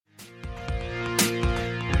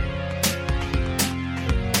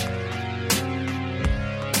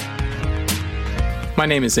My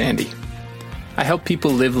name is Andy. I help people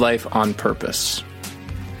live life on purpose.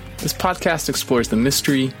 This podcast explores the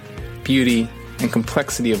mystery, beauty, and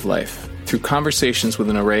complexity of life through conversations with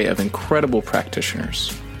an array of incredible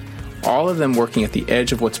practitioners, all of them working at the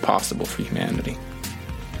edge of what's possible for humanity.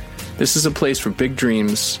 This is a place for big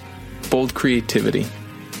dreams, bold creativity,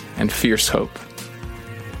 and fierce hope.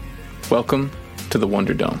 Welcome to the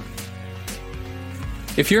Wonder Dome.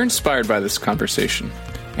 If you're inspired by this conversation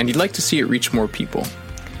and you'd like to see it reach more people,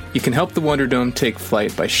 you can help the Wonder Dome take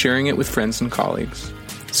flight by sharing it with friends and colleagues,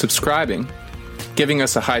 subscribing, giving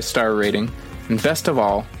us a 5-star rating, and best of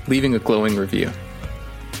all, leaving a glowing review.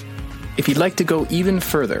 If you'd like to go even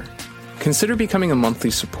further, consider becoming a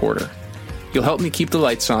monthly supporter. You'll help me keep the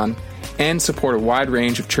lights on and support a wide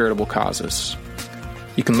range of charitable causes.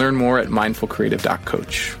 You can learn more at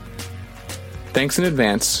mindfulcreative.coach. Thanks in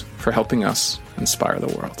advance for helping us inspire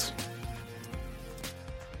the world.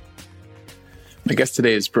 My guest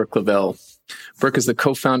today is Brooke Lavelle. Brooke is the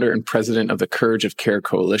co-founder and president of the Courage of Care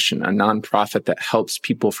Coalition, a nonprofit that helps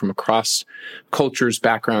people from across cultures,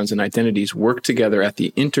 backgrounds, and identities work together at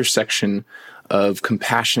the intersection of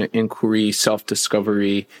compassionate inquiry,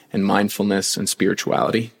 self-discovery, and mindfulness and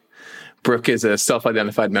spirituality. Brooke is a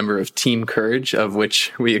self-identified member of Team Courage, of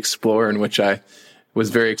which we explore, and which I was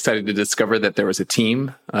very excited to discover that there was a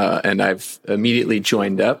team, and I've immediately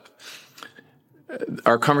joined up.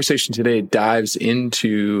 Our conversation today dives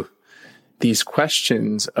into these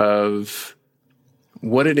questions of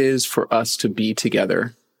what it is for us to be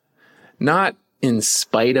together, not in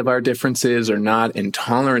spite of our differences or not in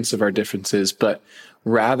tolerance of our differences, but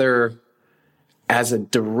rather as a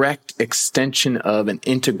direct extension of an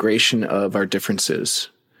integration of our differences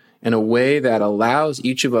in a way that allows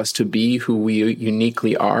each of us to be who we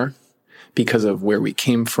uniquely are because of where we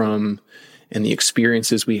came from and the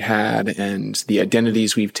experiences we had and the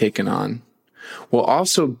identities we've taken on, while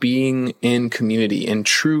also being in community, in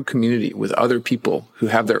true community with other people who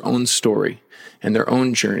have their own story and their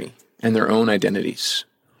own journey and their own identities.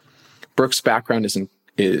 Brooke's background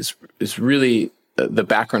is really the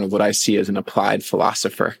background of what I see as an applied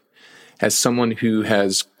philosopher, as someone who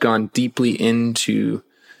has gone deeply into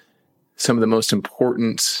some of the most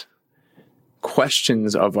important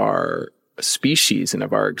questions of our species and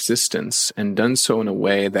of our existence, and done so in a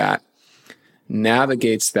way that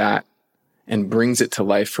navigates that and brings it to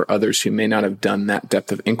life for others who may not have done that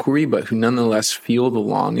depth of inquiry, but who nonetheless feel the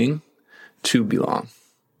longing to belong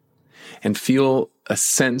and feel a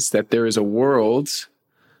sense that there is a world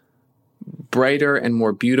brighter and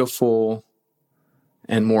more beautiful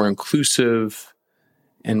and more inclusive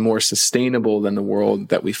and more sustainable than the world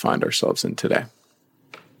that we find ourselves in today.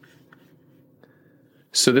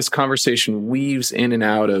 So this conversation weaves in and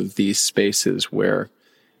out of these spaces where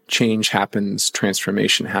change happens,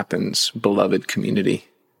 transformation happens, beloved community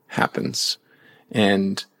happens.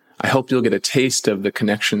 And I hope you'll get a taste of the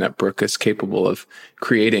connection that Brooke is capable of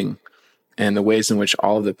creating and the ways in which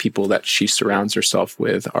all of the people that she surrounds herself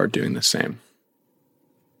with are doing the same.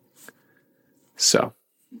 So,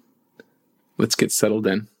 let's get settled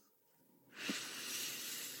in.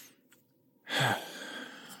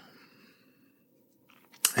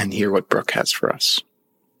 And hear what Brooke has for us.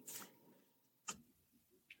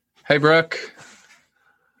 Hey, Brooke.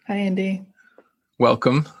 Hi, Andy.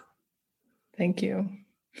 Welcome. Thank you.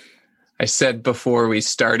 I said before we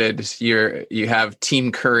started, you have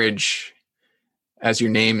Team Courage as your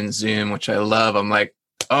name in Zoom, which I love. I'm like,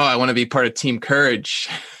 oh, I want to be part of Team Courage.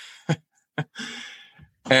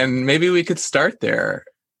 And maybe we could start there.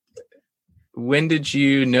 When did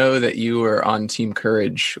you know that you were on Team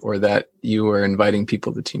Courage, or that you were inviting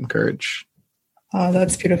people to Team Courage? Oh,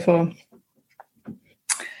 that's beautiful.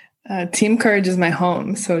 Team Courage is my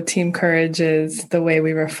home. So Team Courage is the way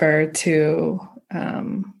we refer to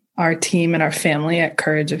our team and our family at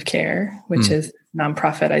Courage of Care, which is a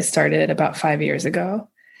nonprofit I started about 5 years ago.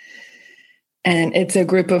 And it's a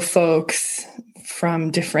group of folks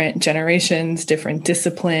from different generations, different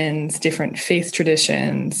disciplines, different faith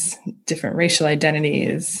traditions, different racial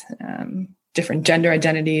identities, different gender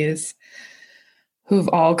identities, who've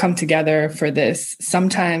all come together for this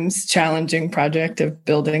sometimes challenging project of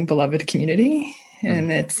building beloved community.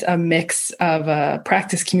 And it's a mix of a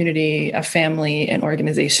practice community, a family, an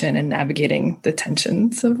organization, and navigating the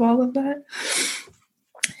tensions of all of that.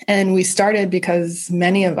 And we started because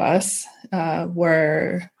many of us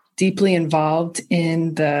were deeply involved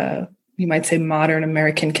in the, you might say, modern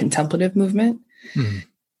American contemplative movement,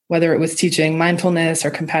 whether it was teaching mindfulness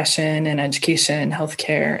or compassion and education,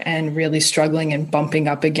 healthcare, and really struggling and bumping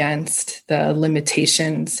up against the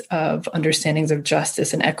limitations of understandings of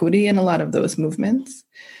justice and equity in a lot of those movements.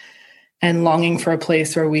 and longing for a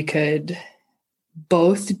place where we could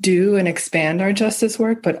both do and expand our justice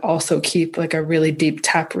work, but also keep like a really deep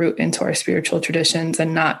taproot into our spiritual traditions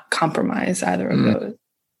and not compromise either of those.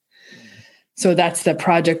 So that's the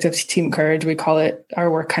project of Team Courage. We call it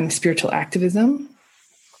our work kind of spiritual activism.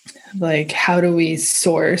 Like, how do we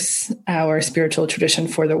source our spiritual tradition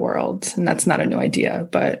for the world? And that's not a new idea,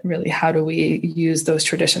 but really, how do we use those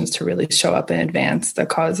traditions to really show up and advance the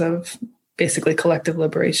cause of basically collective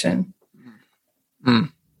liberation?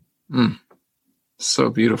 So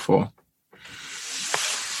beautiful.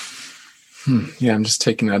 Yeah, I'm just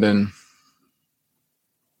taking that in.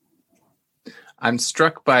 I'm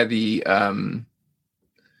struck by the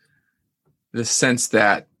sense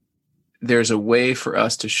that there's a way for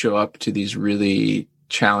us to show up to these really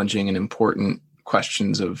challenging and important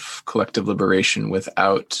questions of collective liberation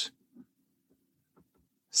without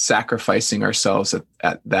sacrificing ourselves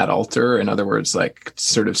at that altar. In other words, like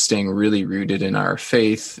sort of staying really rooted in our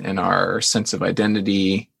faith and our sense of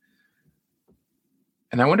identity.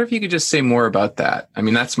 And I wonder if you could just say more about that. I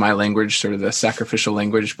mean, that's my language, sort of the sacrificial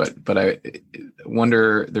language, but I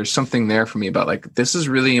wonder, there's something there for me about like, this is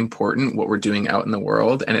really important, what we're doing out in the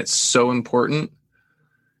world. And it's so important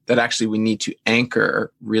that actually we need to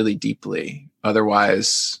anchor really deeply.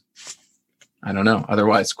 Otherwise, I don't know,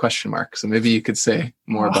 otherwise question mark. So maybe you could say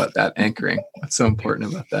more about that anchoring. What's so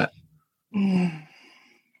important about that?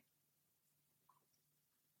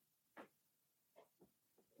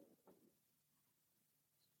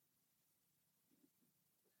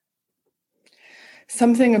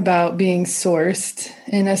 Something about being sourced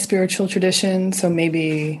in a spiritual tradition. So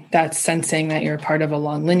maybe that's sensing that you're part of a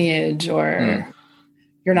long lineage, or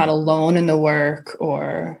you're not alone in the work,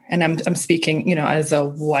 and I'm speaking, you know, as a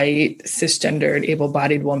white, cisgendered,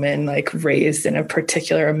 able-bodied woman, like raised in a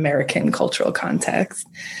particular American cultural context.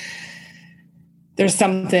 There's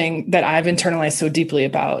something that I've internalized so deeply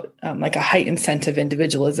about like a heightened sense of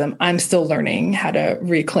individualism. I'm still learning how to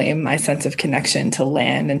reclaim my sense of connection to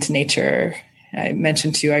land and to nature. I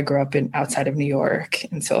mentioned to you, I grew up outside of New York.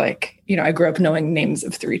 And so like, you know, I grew up knowing names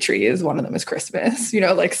of 3 trees. One of them is Christmas, you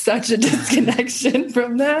know, like such a disconnection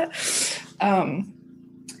from that.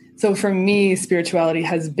 So for me, spirituality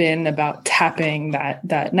has been about tapping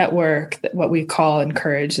that network, that what we call in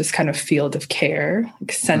Courage, this kind of field of care,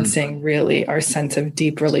 like sensing really our sense of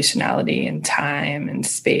deep relationality and time and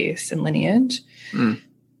space and lineage.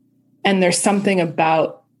 And there's something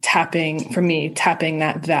about tapping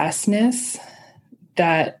that vastness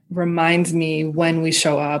that reminds me when we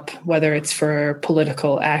show up, whether it's for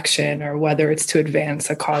political action or whether it's to advance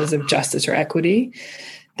a cause of justice or equity,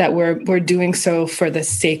 that we're doing so for the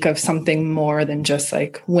sake of something more than just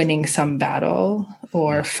like winning some battle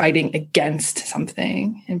or fighting against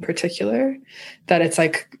something in particular, that it's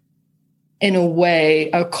like, in a way,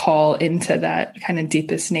 a call into that kind of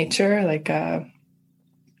deepest nature, like a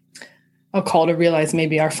call to realize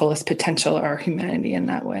maybe our fullest potential or our humanity in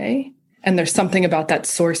that way. And there's something about that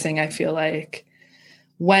sourcing, I feel like,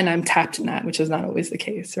 when I'm tapped in that, which is not always the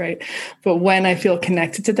case, right? But when I feel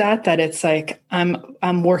connected to that it's like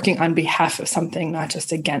I'm working on behalf of something, not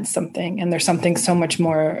just against something. And there's something so much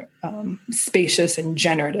more spacious and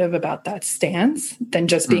generative about that stance than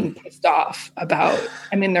just being pissed off about.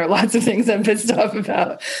 I mean, there are lots of things I'm pissed off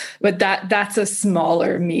about, but that's a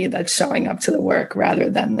smaller me that's showing up to the work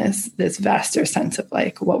rather than this vaster sense of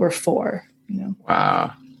like what we're for, you know?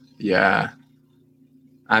 Wow. Yeah.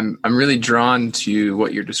 I'm really drawn to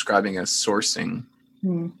what you're describing as sourcing,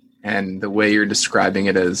 and the way you're describing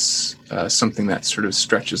it as something that sort of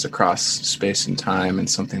stretches across space and time, and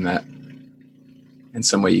something that in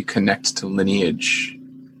some way you connect to lineage.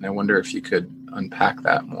 And I wonder if you could unpack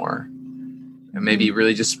that more, and maybe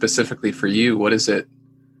really just specifically for you, what does it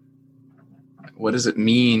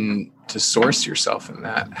mean to source yourself in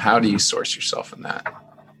that? How do you source yourself in that?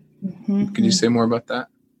 Could you say more about that?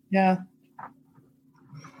 Yeah.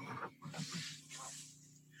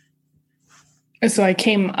 So I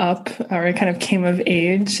came up, or I kind of came of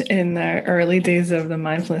age in the early days of the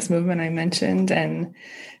mindfulness movement I mentioned. And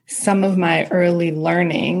some of my early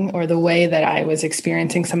learning, or the way that I was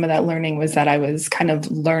experiencing some of that learning, was that I was kind of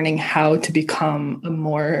learning how to become a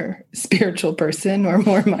more spiritual person or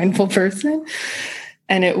more mindful person.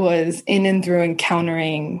 And it was in and through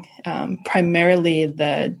encountering primarily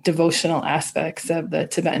the devotional aspects of the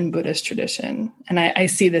Tibetan Buddhist tradition. And I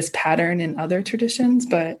see this pattern in other traditions,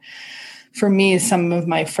 but for me, some of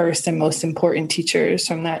my first and most important teachers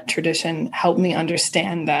from that tradition helped me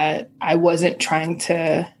understand that I wasn't trying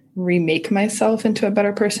to remake myself into a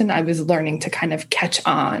better person. I was learning to kind of catch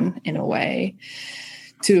on, in a way,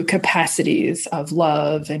 to capacities of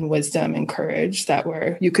love and wisdom and courage that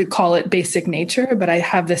were, you could call it basic nature, but I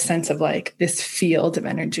have this sense of like this field of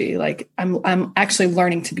energy. Like I'm actually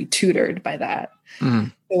learning to be tutored by that.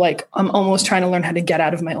 So like I'm almost trying to learn how to get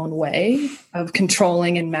out of my own way of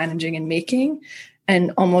controlling and managing and making,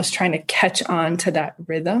 and almost trying to catch on to that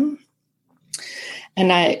rhythm.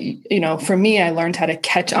 And for me, I learned how to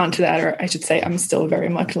catch on to that, or I should say, I'm still very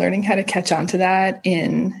much learning how to catch on to that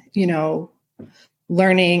in,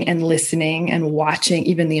 learning and listening and watching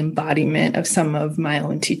even the embodiment of some of my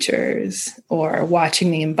own teachers, or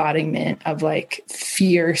watching the embodiment of like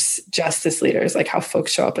fierce justice leaders, like how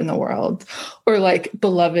folks show up in the world, or like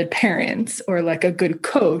beloved parents, or like a good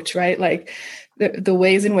coach, right? Like the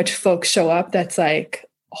ways in which folks show up, that's like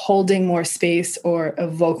holding more space or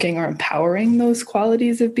evoking or empowering those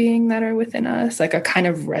qualities of being that are within us, like a kind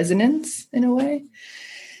of resonance in a way.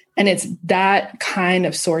 And it's that kind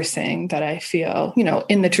of sourcing that I feel,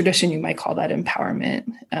 in the tradition, you might call that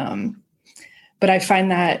empowerment. But I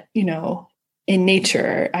find that, in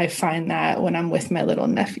nature, I find that when I'm with my little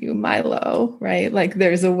nephew, Milo, right? Like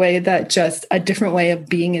there's a way that just a different way of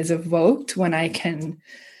being is evoked when I can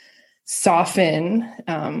soften,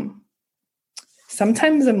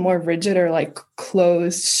 sometimes a more rigid or like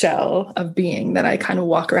closed shell of being that I kind of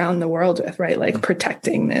walk around the world with, right? Like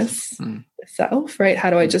protecting this self, right? How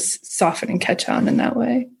do I just soften and catch on in that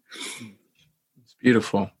way? It's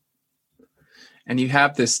beautiful. And you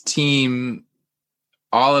have this team,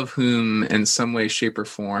 all of whom in some way, shape, or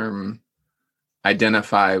form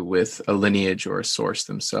identify with a lineage or a source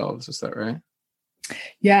themselves. Is that right?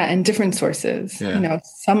 Yeah, and different sources. Yeah.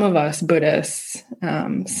 Some of us Buddhists,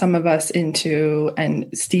 some of us into and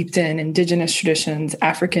steeped in indigenous traditions,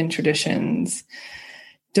 African traditions,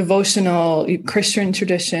 devotional Christian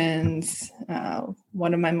traditions.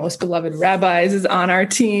 One of my most beloved rabbis is on our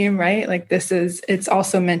team, right? Like it's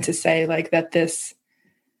also meant to say like that this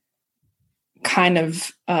kind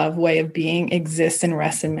of way of being exists and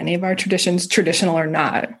rests in many of our traditions, traditional or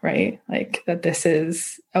not, right? Like that this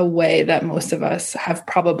is a way that most of us have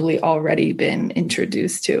probably already been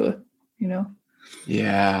introduced to,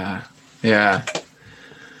 Yeah. Yeah.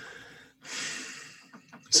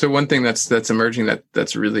 So one thing that's emerging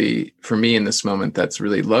that's really, for me in this moment, that's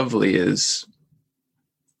really lovely is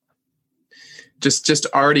just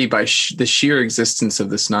already by the sheer existence of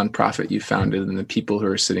this nonprofit you founded and the people who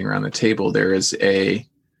are sitting around the table, there is a,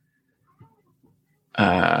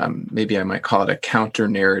 maybe I might call it a counter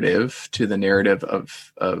narrative to the narrative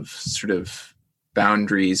of sort of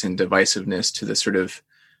boundaries and divisiveness, to the sort of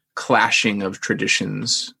clashing of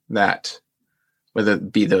traditions that, whether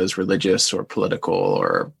it be those religious or political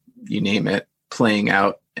or you name it, playing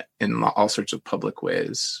out in all sorts of public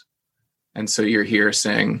ways. And so you're here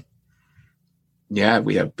saying, yeah,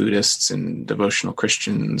 we have Buddhists and devotional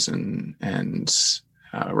Christians and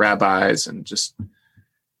rabbis and just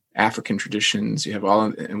African traditions. You have all,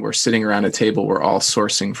 and we're sitting around a table. We're all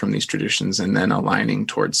sourcing from these traditions and then aligning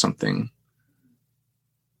towards something.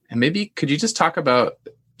 And maybe could you just talk about,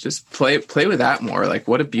 just play with that more? Like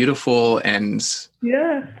what a beautiful and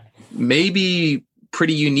maybe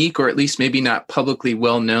pretty unique, or at least maybe not publicly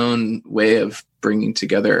well-known way of bringing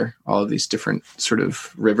together all of these different sort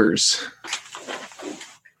of rivers.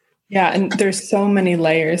 Yeah. And there's so many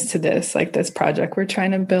layers to this, like this project we're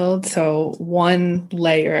trying to build. So one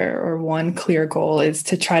layer or one clear goal is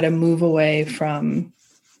to try to move away from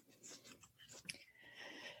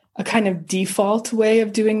a kind of default way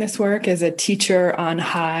of doing this work as a teacher on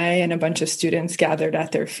high and a bunch of students gathered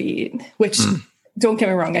at their feet, which don't get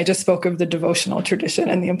me wrong. I just spoke of the devotional tradition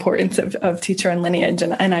and the importance of teacher and lineage.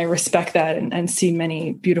 And I respect that and see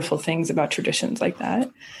many beautiful things about traditions like that.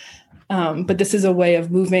 But this is a way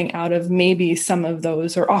of moving out of maybe some of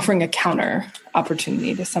those, or offering a counter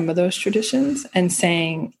opportunity to some of those traditions and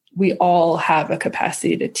saying, we all have a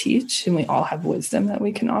capacity to teach and we all have wisdom that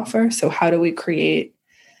we can offer. So how do we create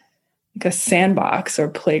like a sandbox or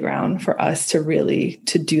playground for us to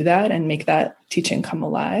do that and make that teaching come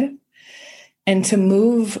alive, and to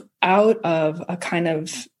move out of a kind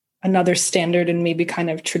of another standard and maybe kind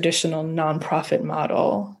of traditional nonprofit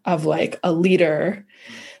model of like a leader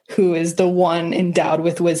who is the one endowed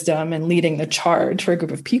with wisdom and leading the charge for a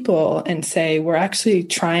group of people, and say, we're actually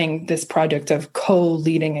trying this project of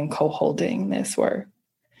co-leading and co-holding this work.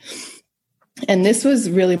 And this was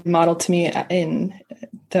really modeled to me in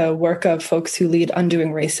the work of folks who lead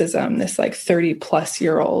Undoing Racism, this like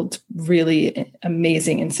 30-plus-year-old, really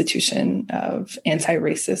amazing institution of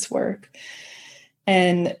anti-racist work.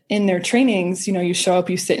 And in their trainings, you show up,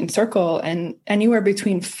 you sit in circle, and anywhere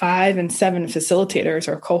between 5 and 7 facilitators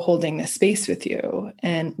are co-holding the space with you.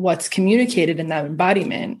 And what's communicated in that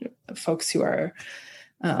embodiment, folks who are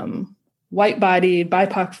white-bodied,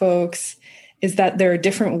 BIPOC folks, is that there are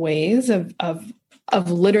different ways of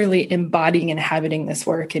literally embodying, inhabiting this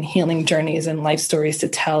work, and healing journeys and life stories to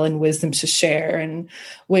tell and wisdom to share, and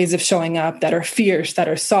ways of showing up that are fierce, that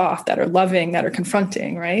are soft, that are loving, that are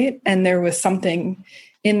confronting, right? And there was something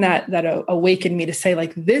in that awakened me to say,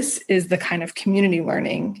 like, this is the kind of community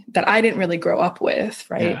learning that I didn't really grow up with,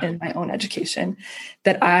 right? In my own education,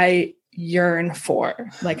 that I yearn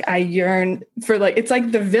for. Like, I yearn for, like, it's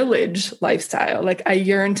like the village lifestyle. Like, I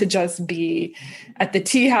yearn to just be at the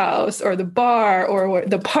tea house or the bar or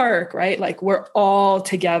the park, right? Like, we're all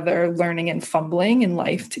together learning and fumbling in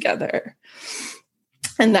life together.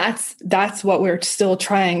 And that's what we're still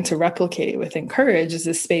trying to replicate with Encourage, is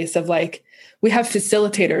this space of, like, we have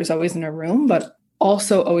facilitators always in a room, but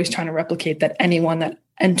also always trying to replicate that anyone that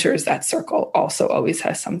enters that circle also always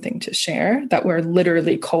has something to share, that we're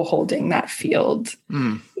literally co-holding that field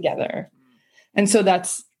together. And so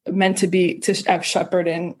that's meant to have shepherd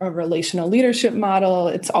in a relational leadership model.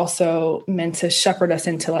 It's also meant to shepherd us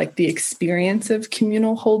into, like, the experience of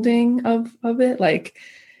communal holding of it. Like,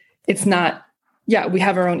 it's not, we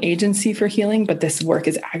have our own agency for healing, but this work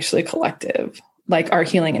is actually collective. Like, our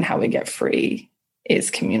healing and how we get free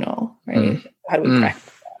is communal, right? How do we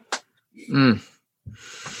practice that?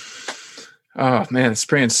 Oh man, it's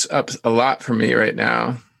bringing up a lot for me right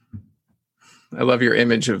now. I love your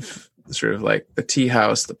image of sort of like the tea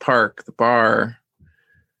house, the park, the bar.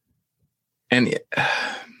 And I'm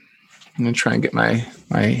going to try and get my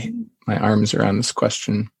arms around this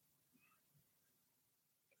question.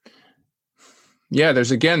 Yeah,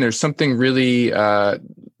 there's something really, the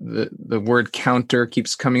word counter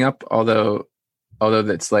keeps coming up, although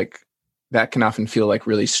that's like, that can often feel like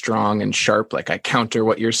really strong and sharp. Like, I counter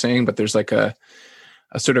what you're saying, but there's like a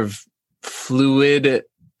sort of fluid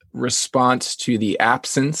response to the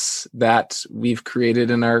absence that we've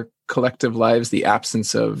created in our collective lives, the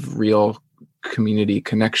absence of real community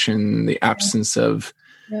connection, the absence of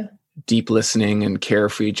deep listening and care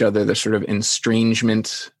for each other, the sort of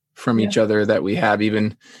estrangement from each other that we have,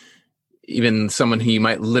 even someone who you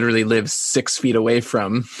might literally live 6 feet away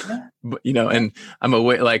from, and I'm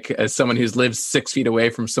aware, like, as someone who's lived 6 feet away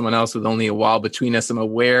from someone else with only a wall between us, I'm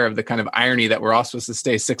aware of the kind of irony that we're all supposed to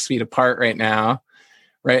stay 6 feet apart right now.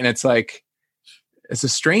 Right. And it's like, it's a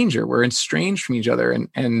stranger, we're estranged from each other.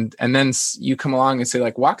 And then you come along and say,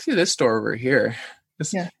 like, walk through this door over here.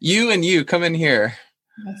 You and you come in here.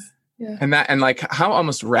 Yes. Yeah. And like, how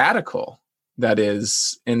almost radical that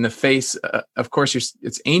is in the face, of course,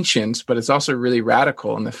 it's ancient, but it's also really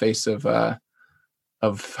radical in the face of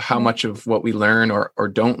how much of what we learn or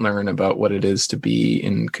don't learn about what it is to be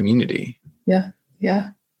in community. Yeah.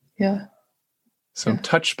 So I'm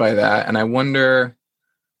touched by that, and I wonder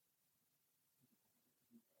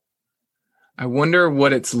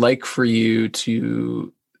what it's like for you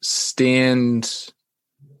to stand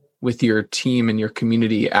with your team and your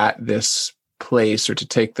community at this place, or to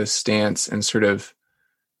take this stance, and sort of,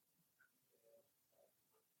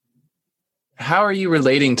 how are you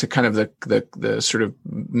relating to kind of the sort of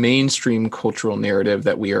mainstream cultural narrative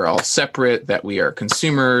that we are all separate, that we are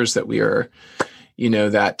consumers, that we are,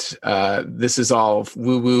 that this is all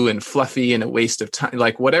woo-woo and fluffy and a waste of time,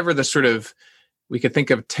 like whatever the sort of, we could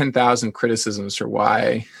think of 10,000 criticisms for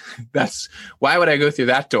why would I go through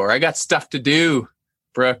that door? I got stuff to do,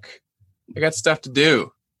 Brooke. I got stuff to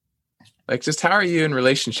do. Like, just how are you in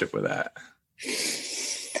relationship with that?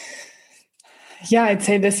 Yeah, I'd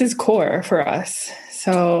say this is core for us.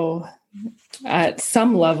 So at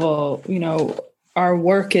some level, our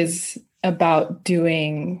work is about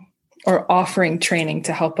doing or offering training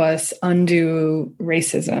to help us undo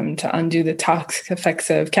racism, to undo the toxic effects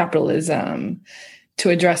of capitalism, to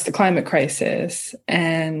address the climate crisis.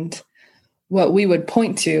 And what we would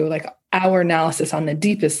point to, like, our analysis on the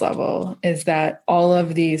deepest level, is that all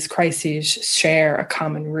of these crises share a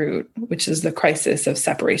common root, which is the crisis of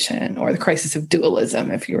separation, or the crisis of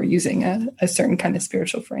dualism, if you were using a certain kind of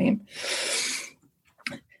spiritual frame.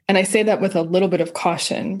 And I say that with a little bit of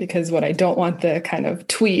caution, because what I don't want the kind of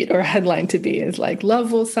tweet or headline to be is like,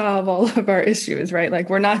 love will solve all of our issues, right? Like,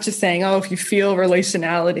 we're not just saying, oh, if you feel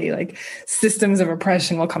relationality, like systems of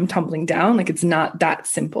oppression will come tumbling down. Like, it's not that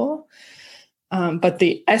simple. But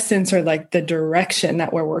the essence, or like the direction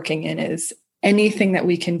that we're working in, is anything that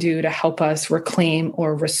we can do to help us reclaim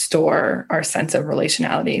or restore our sense of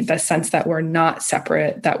relationality, the sense that we're not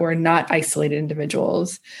separate, that we're not isolated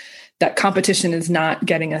individuals, that competition is not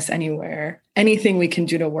getting us anywhere. Anything we can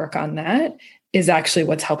do to work on that is actually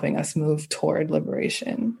what's helping us move toward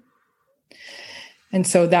liberation. And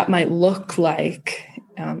so that might look like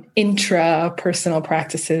intra-personal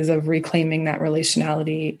practices of reclaiming that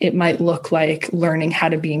relationality. It might look like learning how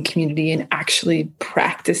to be in community and actually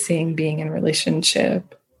practicing being in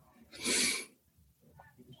relationship.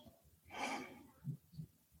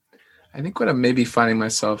 I think what I'm maybe finding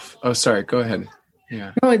myself, oh, sorry, go ahead.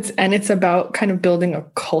 Yeah. No, it's about kind of building a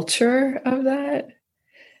culture of that.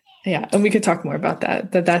 Yeah. And we could talk more about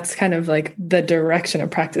that. That's kind of like the direction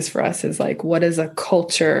of practice for us is like, what does a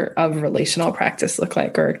culture of relational practice look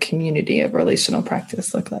like, or a community of relational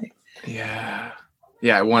practice look like? Yeah.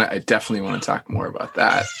 Yeah. I definitely want to talk more about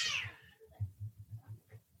that.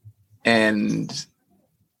 And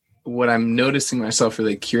what I'm noticing myself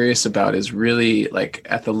really curious about is really like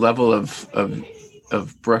at the level of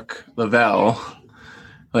Brooke Lavelle,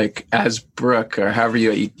 like as Brooke, or however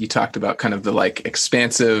you talked about kind of the like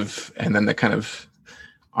expansive and then the kind of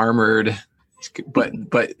armored, but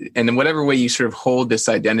and in whatever way you sort of hold this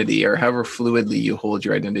identity, or however fluidly you hold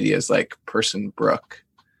your identity as like person Brooke,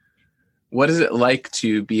 what is it like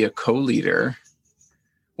to be a co-leader?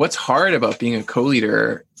 What's hard about being a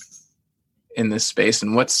co-leader in this space,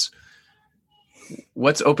 and what's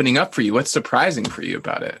opening up for you? What's surprising for you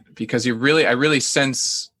about it? Because I really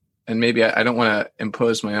sense, and maybe I don't want to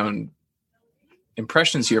impose my own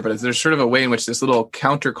impressions here, but there's sort of a way in which this little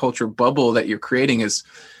counterculture bubble that you're creating is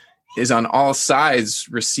on all sides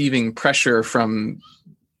receiving pressure from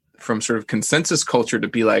sort of consensus culture to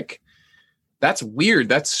be like, that's weird,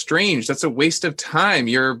 that's strange, that's a waste of time,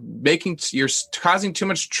 you're causing too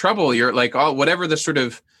much trouble, you're like all whatever the sort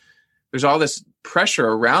of, there's all this pressure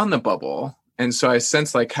around the bubble. And so I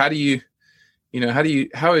sense like, how are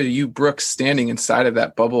you, Brooke, standing inside of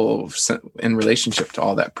that bubble in relationship to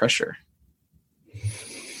all that pressure?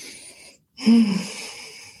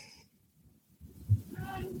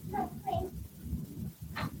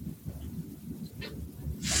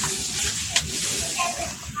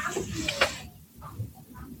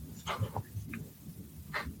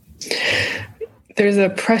 There's a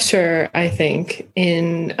pressure, I think,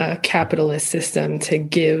 in a capitalist system to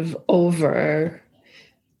give over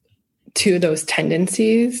to those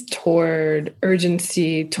tendencies toward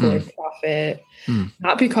urgency, toward profit,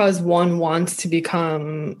 not because one wants to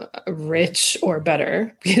become rich or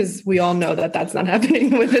better, because we all know that that's not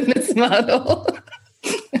happening within this model,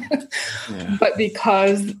 but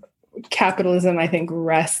because capitalism, I think,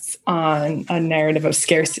 rests on a narrative of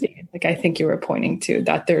scarcity. Like I think you were pointing to,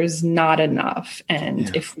 that there's not enough.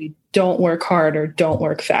 And if we don't work hard or don't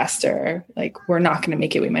work faster, like we're not going to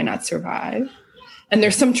make it. We might not survive. And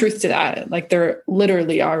there's some truth to that. Like there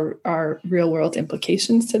literally are real world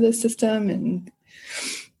implications to this system.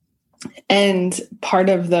 And part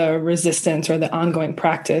of the resistance or the ongoing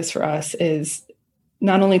practice for us is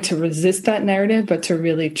not only to resist that narrative, but to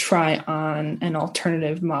really try on an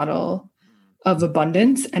alternative model of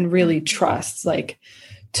abundance and really trust, like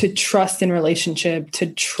to trust in relationship, to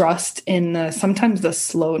trust in sometimes the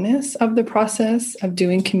slowness of the process of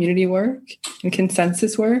doing community work and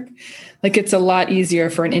consensus work. Like it's a lot easier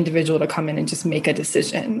for an individual to come in and just make a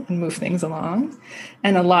decision and move things along,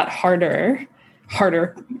 and a lot harder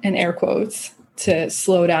in air quotes, to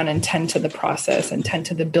slow down and tend to the process and tend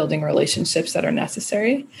to the building relationships that are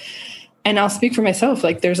necessary. And I'll speak for myself,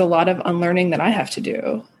 like there's a lot of unlearning that I have to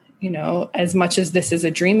do. You know, as much as this is a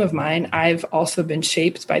dream of mine, I've also been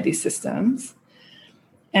shaped by these systems.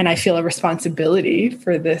 And I feel a responsibility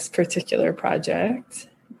for this particular project.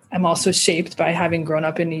 I'm also shaped by having grown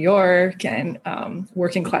up in New York and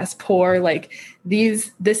working class poor. Like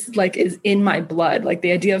this like is in my blood. Like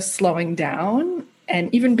the idea of slowing down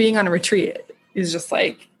and even being on a retreat is just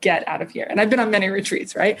like, get out of here. And I've been on many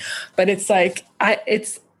retreats, right? But it's like,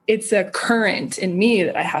 it's a current in me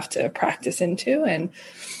that I have to practice into. And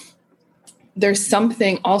there's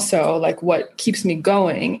something also like what keeps me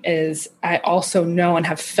going is I also know and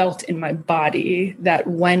have felt in my body that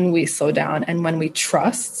when we slow down and when we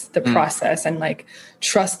trust the process and like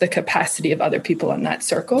trust the capacity of other people in that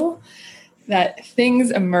circle, that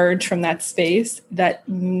things emerge from that space that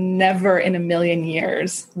never in a million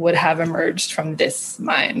years would have emerged from this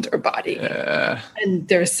mind or body. And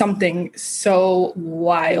there's something so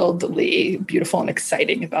wildly beautiful and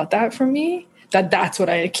exciting about that for me, that's what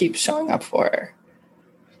I keep showing up for.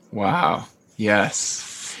 Wow.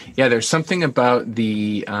 Yes. Yeah. There's something about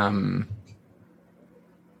the,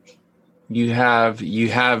 you have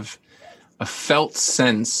a felt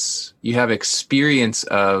sense, you have experience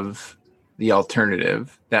of the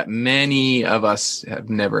alternative that many of us have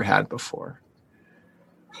never had before.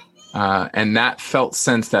 And that felt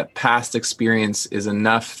sense, that past experience is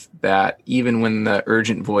enough that even when the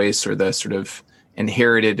urgent voice or the sort of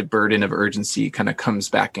inherited burden of urgency kind of comes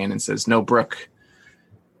back in and says, no, Brooke,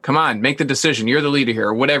 come on, make the decision. You're the leader here,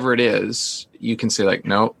 or whatever it is. You can say like,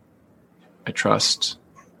 no, I trust.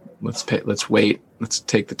 Let's wait. Let's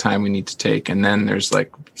take the time we need to take. And then there's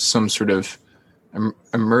like some sort of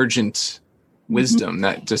emergent wisdom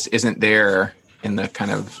that just isn't there in the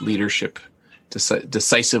kind of leadership,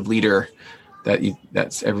 decisive leader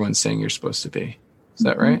that's everyone's saying you're supposed to be. Is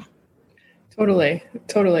that right? Totally.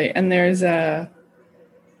 And there's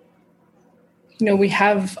we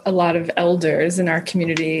have a lot of elders in our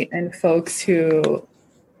community and folks who,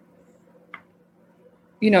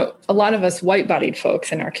 a lot of us white-bodied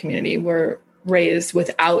folks in our community were raised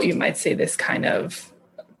without, you might say, this kind of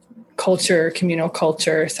culture, communal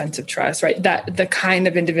culture, sense of trust, right? That the kind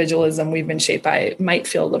of individualism we've been shaped by might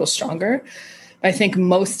feel a little stronger. I think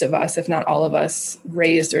most of us, if not all of us,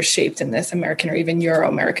 raised or shaped in this American or even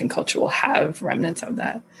Euro-American culture will have remnants of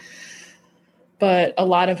that. But a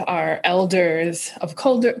lot of our elders of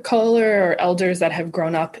color or elders that have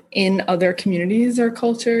grown up in other communities or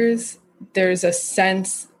cultures, there's a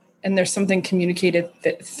sense and there's something communicated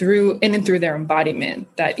that through their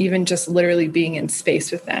embodiment that even just literally being in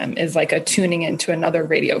space with them is like a tuning into another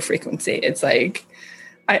radio frequency. It's like,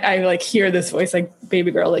 I like hear this voice like,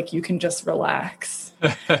 baby girl, like you can just relax.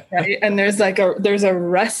 Right? And there's a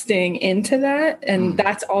resting into that. And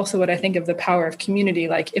that's also what I think of the power of community.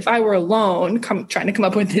 Like if I were alone trying to come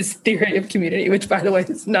up with this theory of community, which by the way,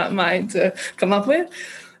 is not mine to come up with,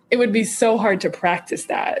 it would be so hard to practice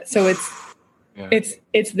that. So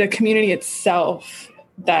it's the community itself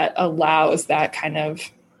that allows that kind of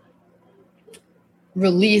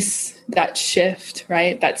release, that shift,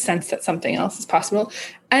 right? That sense that something else is possible.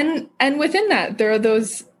 And within that, there are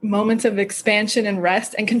those moments of expansion and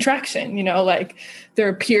rest and contraction, like there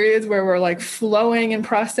are periods where we're like flowing in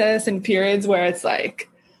process and periods where it's like,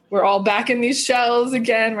 we're all back in these shells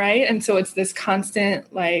again. Right. And so it's this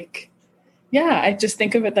constant, like, I just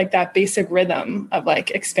think of it like that basic rhythm of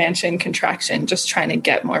like expansion, contraction, just trying to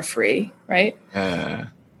get more free. Right.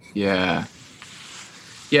 Yeah.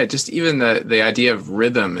 Just even the idea of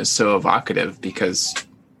rhythm is so evocative because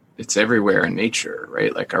it's everywhere in nature,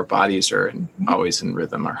 right? Like our bodies are always in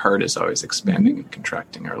rhythm. Our heart is always expanding and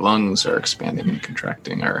contracting. Our lungs are expanding and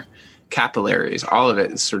contracting. Our capillaries, all of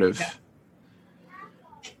it is sort of,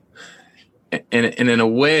 and in a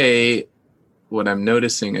way, what I'm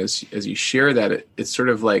noticing as you share that, it's sort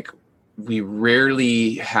of like we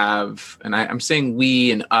rarely have, and I'm saying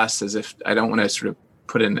we and us as if I don't want to sort of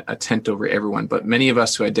put in a tent over everyone, but many of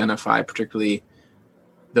us who identify, particularly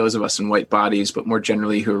those of us in white bodies, but more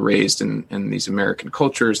generally who are raised in these American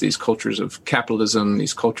cultures, these cultures of capitalism,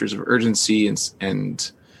 these cultures of urgency,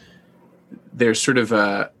 and there's sort of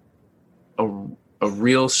a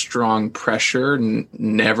real strong pressure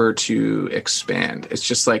never to expand. It's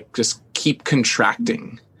just like, just keep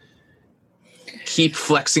contracting, keep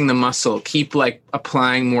flexing the muscle, keep like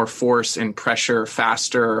applying more force and pressure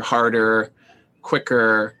faster, harder,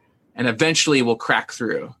 quicker, and eventually we'll crack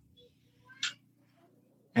through.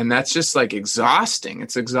 And that's just like exhausting.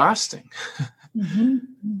 It's exhausting.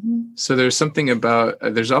 So there's something about,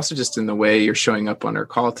 there's also just in the way you're showing up on our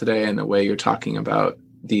call today and the way you're talking about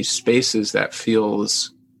these spaces that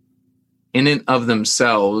feels in and of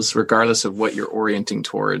themselves, regardless of what you're orienting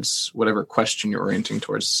towards, whatever question you're orienting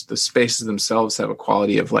towards, the spaces themselves have a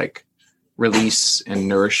quality of like release and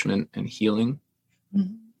nourishment and healing.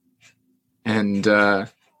 And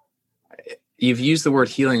you've used the word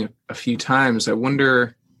healing a few times. I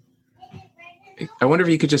wonder if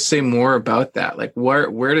you could just say more about that. Like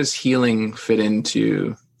where does healing fit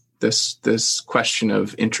into this question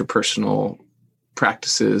of interpersonal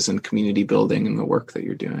practices and community building and the work that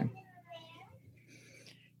you're doing?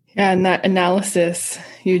 Yeah, and that analysis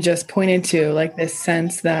you just pointed to, like this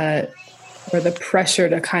sense that, or the pressure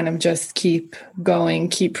to kind of just keep going,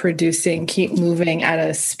 keep producing, keep moving at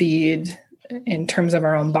a speed in terms of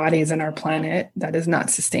our own bodies and our planet that is not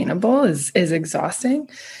sustainable is exhausting.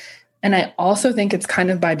 And I also think it's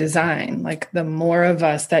kind of by design, like the more of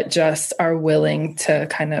us that just are willing to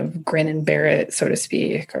kind of grin and bear it, so to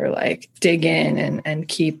speak, or like dig in and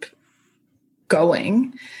keep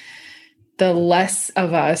going, the less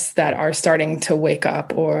of us that are starting to wake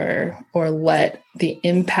up or let the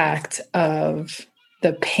impact of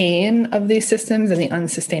the pain of these systems and the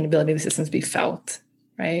unsustainability of the systems be felt,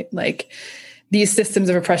 right? Like these systems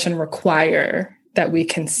of oppression require that we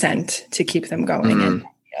consent to keep them going. And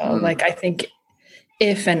like, I think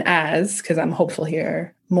if and as, because I'm hopeful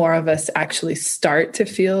here, more of us actually start to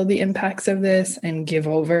feel the impacts of this and give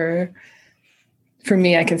over. For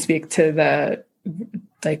me, I can speak to the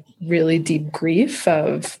like really deep grief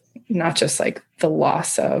of not just like the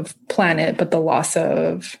loss of planet, but the loss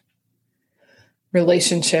of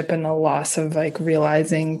relationship and the loss of like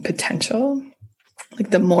realizing potential.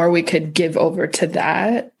 Like the more we could give over to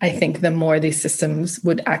that, I think the more these systems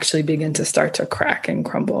would actually begin to start to crack and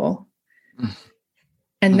crumble.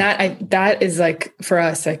 And that is like for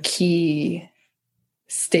us a key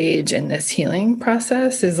stage in this healing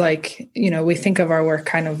process is like, we think of our work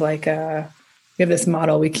kind of like we have this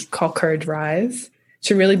model we call Courage Rise. It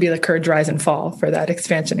should really be the Courage Rise and Fall for that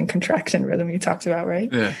expansion and contraction rhythm you talked about,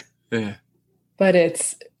 right? Yeah. But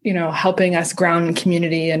it's, helping us ground in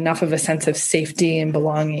community, enough of a sense of safety and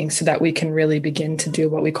belonging so that we can really begin to do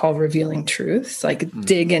what we call revealing truths, like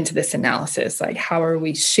dig into this analysis. Like, how are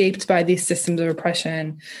we shaped by these systems of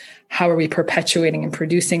oppression? How are we perpetuating and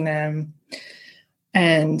producing them?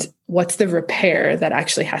 And what's the repair that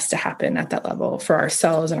actually has to happen at that level for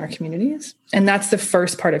ourselves and our communities? And that's the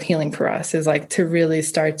first part of healing for us, is like to really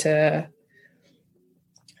start to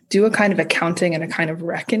do a kind of accounting and a kind of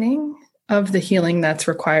reckoning of the healing that's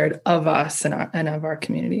required of us and of our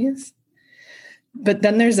communities. But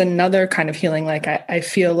then there's another kind of healing. Like I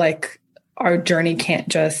feel like our journey can't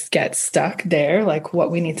just get stuck there, like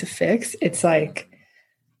what we need to fix. It's like,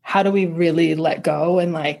 how do we really let go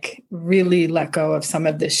and like really let go of some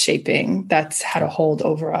of this shaping that's had a hold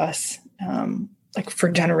over us, like for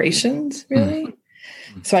generations, really?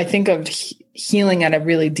 So I think of healing at a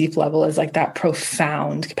really deep level as like that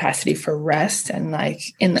profound capacity for rest. And like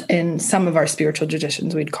in some of our spiritual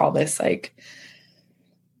traditions, we'd call this like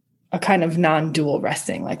a kind of non-dual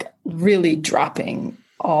resting, like really dropping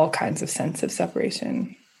all kinds of sense of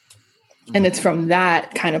separation. And it's from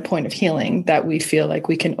that kind of point of healing that we feel like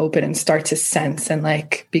we can open and start to sense and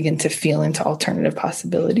like begin to feel into alternative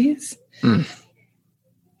possibilities. And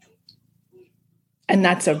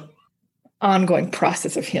that's a ongoing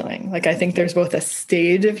process of healing. Like I think there's both a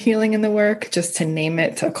stage of healing in the work, just to name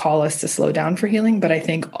it, to call us to slow down for healing. But I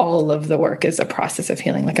think all of the work is a process of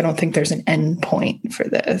healing. Like I don't think there's an end point for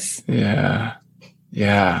this. Yeah.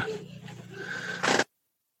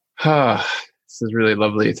 This is really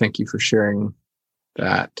lovely. Thank you for sharing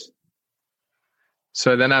that.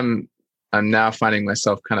 So then I'm now finding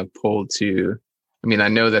myself kind of pulled to, I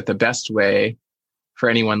know that the best way for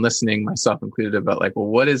anyone listening, myself included, about like, well,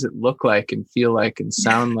 what does it look like and feel like and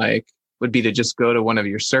sound like, would be to just go to one of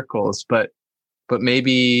your circles. But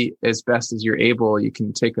maybe as best as you're able, you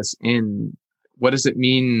can take us in. What does it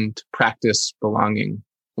mean to practice belonging?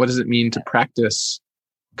 What does it mean to practice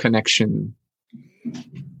connection?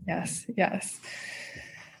 Yes.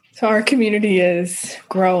 So our community is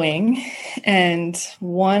growing, and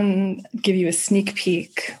give you a sneak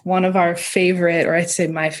peek, one of our favorite, or I'd say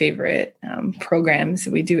my favorite programs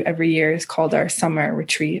that we do every year is called our summer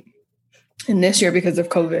retreat. And this year, because of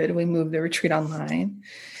COVID, we moved the retreat online.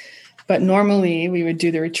 But normally we would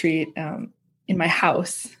do the retreat in my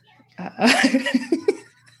house. Nice.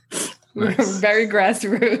 We're very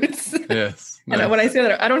grassroots. Yes. Nice. And when I say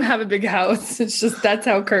that, I don't have a big house. It's just, that's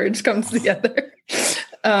how courage comes together.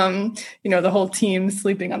 The whole team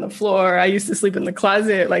sleeping on the floor. I used to sleep in the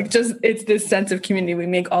closet. Like just, it's this sense of community. We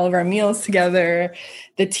make all of our meals together.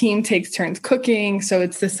 The team takes turns cooking. So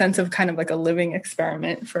it's this sense of kind of like a living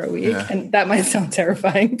experiment for a week. Yeah. And that might sound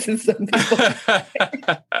terrifying to some people.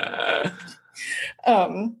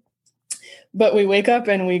 But we wake up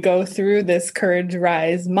and we go through this Courage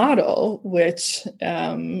Rise model, which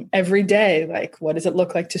every day, like, what does it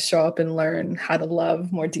look like to show up and learn how to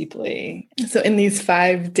love more deeply? So in these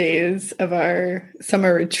 5 days of our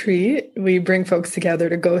summer retreat, we bring folks together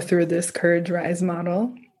to go through this Courage Rise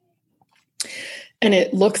model. And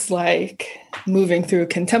it looks like moving through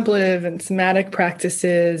contemplative and somatic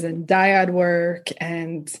practices and dyad work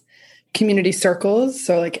and community circles.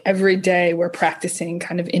 So like every day we're practicing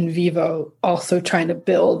kind of in vivo, also trying to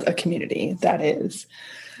build a community that is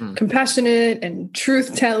compassionate and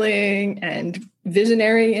truth-telling and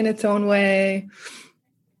visionary in its own way.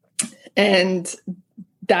 And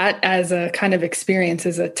that as a kind of experience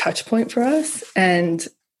is a touch point for us. And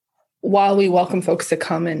while we welcome folks to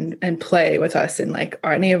come and play with us in like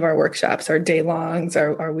any of our workshops, our day longs,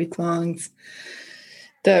 our week longs,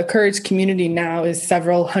 the Courage community now is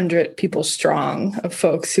several hundred people strong of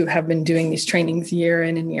folks who have been doing these trainings year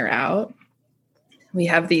in and year out. We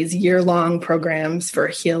have these year-long programs for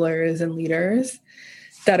healers and leaders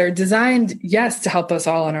that are designed, yes, to help us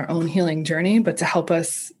all on our own healing journey, but to help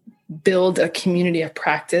us build a community of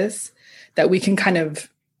practice that we can kind of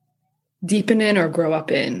deepen in or grow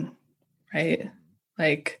up in, right?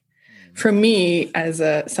 Like for me, as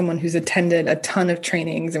someone who's attended a ton of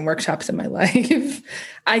trainings and workshops in my life,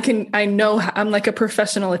 I know I'm like a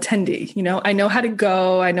professional attendee, I know how to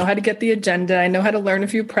go, I know how to get the agenda, I know how to learn a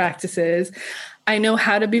few practices. I know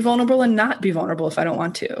how to be vulnerable and not be vulnerable if I don't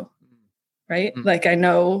want to, right? Mm-hmm. Like I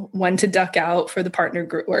know when to duck out for the partner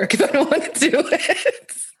group work if I don't want to do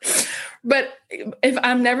it. But if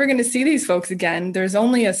I'm never going to see these folks again, there's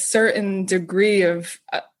only a certain degree of,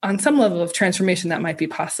 on some level of transformation that might be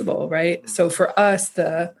possible, right? So for us,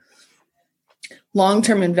 the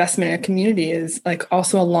long-term investment in a community is like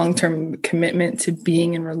also a long-term commitment to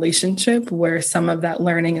being in relationship where some of that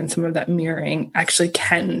learning and some of that mirroring actually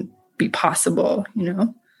can be possible, Mm-hmm.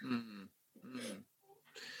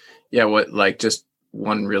 Yeah. Just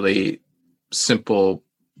one really simple,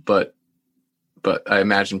 but I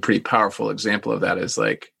imagine pretty powerful example of that is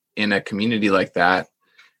like in a community like that,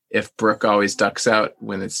 if Brooke always ducks out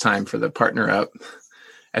when it's time for the partner up,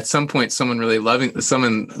 at some point, someone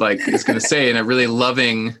like is going to say in a really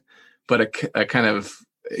loving, but a kind of,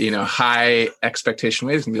 high expectation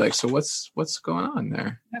way is going to be like, so what's going on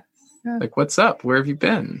there? Yeah. Like, what's up? Where have you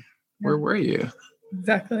been? Yeah. Where were you?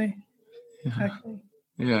 Exactly.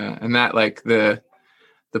 Yeah. And that like the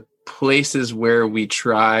places where we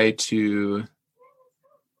try to,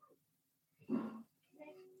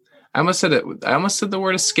 I almost said the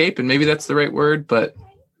word escape, and maybe that's the right word, but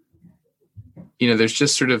there's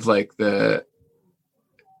just sort of like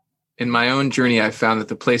in my own journey, I found that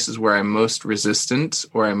the places where I'm most resistant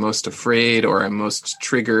or I'm most afraid or I'm most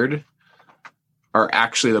triggered are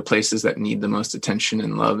actually the places that need the most attention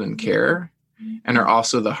and love and care, and are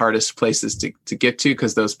also the hardest places to get to,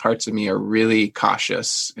 because those parts of me are really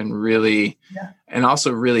cautious and really, and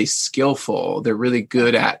also really skillful. They're really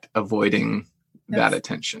good at avoiding that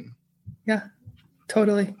attention. Yeah,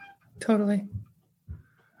 totally.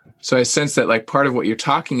 So I sense that like part of what you're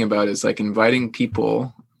talking about is like inviting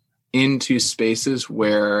people into spaces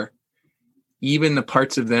where even the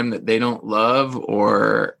parts of them that they don't love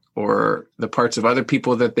or the parts of other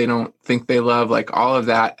people that they don't think they love, like all of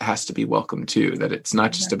that has to be welcome too. That it's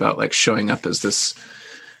not just about like showing up as this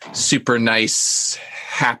super nice,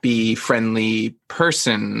 happy, friendly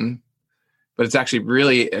person, but it's actually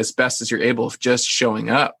really as best as you're able just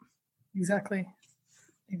showing up. Exactly.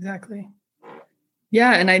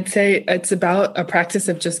 Yeah. And I'd say it's about a practice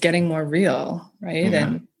of just getting more real, right? Yeah.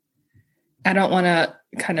 And I don't want to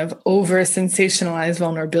kind of over sensationalize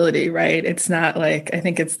vulnerability, right? It's not like, I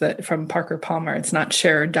think it's from Parker Palmer, it's not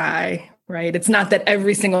share or die, right? It's not that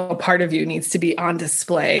every single part of you needs to be on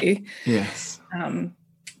display. Yes.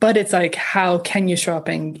 But it's like, how can you show up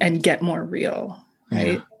and get more real,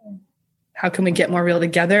 right? Yeah. How can we get more real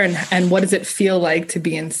together? And what does it feel like to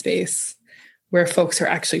be in space where folks are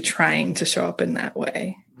actually trying to show up in that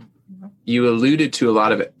way? You alluded to a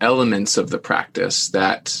lot of elements of the practice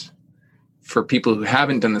that for people who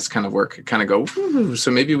haven't done this kind of work, kind of go, ooh, so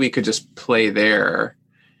maybe we could just play there.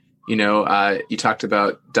 You talked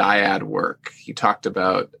about dyad work. You talked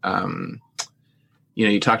about,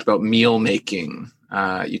 you talked about meal making.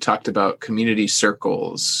 You talked about community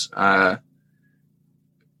circles.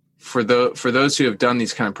 For those who have done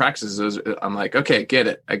these kind of practices, I'm like, okay, I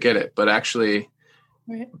get it. But actually,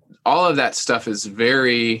 all of that stuff is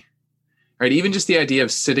very, right. Even just the idea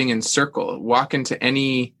of sitting in circle, walk into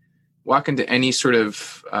any sort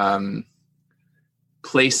of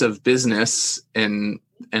place of business, and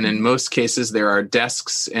in most cases there are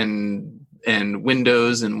desks and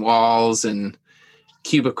windows and walls and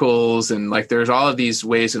cubicles, and like there's all of these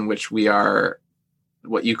ways in which we are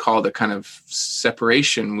what you call the kind of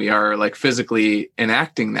separation. We are like physically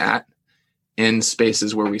enacting that in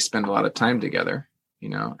spaces where we spend a lot of time together,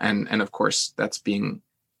 and of course that's being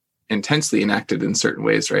intensely enacted in certain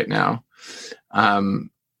ways right now.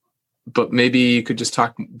 But maybe you could just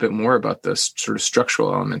talk a bit more about the sort of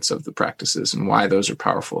structural elements of the practices and why those are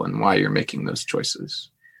powerful and why you're making those choices.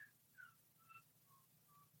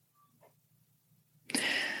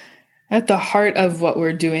 At the heart of what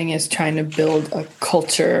we're doing is trying to build a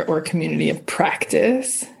culture or community of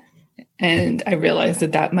practice. And I realized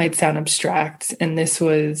that might sound abstract. And this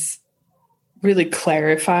was really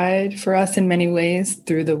clarified for us in many ways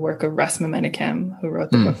through the work of Russ Memenikem, who wrote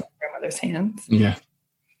the book My Grandmother's Hands. Yeah.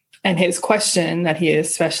 And his question that he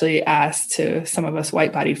especially asked to some of us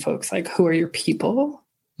white-bodied folks, like, who are your people?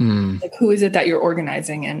 Like, who is it that you're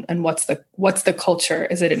organizing, and what's the culture?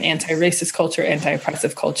 Is it an anti-racist culture,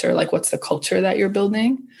 anti-oppressive culture? Like, what's the culture that you're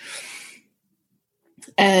building?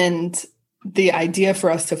 And the idea for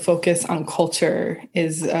us to focus on culture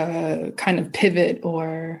is a kind of pivot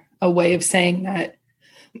or a way of saying that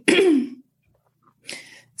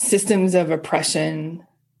systems of oppression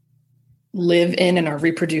live in and are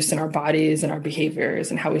reproduced in our bodies and our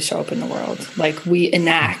behaviors and how we show up in the world. Like, we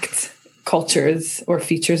enact cultures or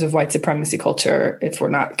features of white supremacy culture, if we're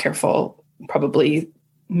not careful, probably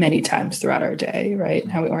many times throughout our day, right?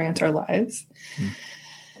 How we orient our lives. Mm.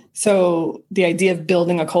 So the idea of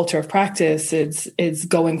building a culture of practice is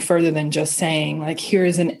going further than just saying, like,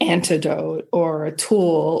 here's an antidote or a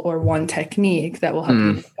tool or one technique that will help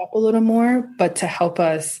you wake up a little more, but to help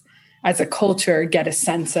us as a culture get a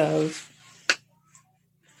sense of,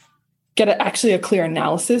 actually a clear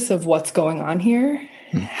analysis of what's going on here,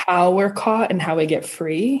 how we're caught and how we get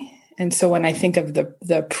free. And so when I think of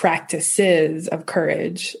the practices of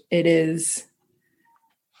courage, it is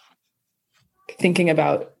thinking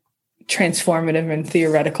about transformative and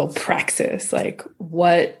theoretical praxis. Like,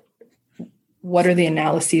 what are the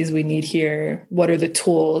analyses we need here? What are the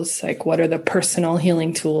tools? Like, what are the personal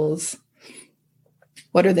healing tools?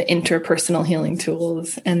 What are the interpersonal healing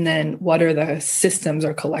tools? And then what are the systems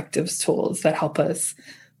or collectives tools that help us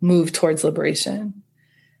move towards liberation?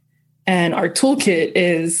 And our toolkit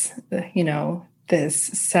is, this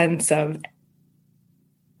sense of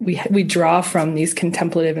we draw from these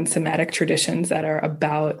contemplative and somatic traditions that are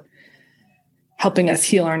about helping us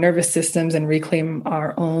heal our nervous systems and reclaim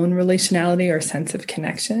our own relationality or sense of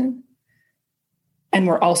connection. And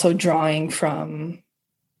we're also drawing from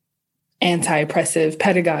anti-oppressive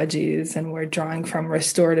pedagogies, and we're drawing from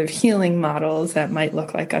restorative healing models that might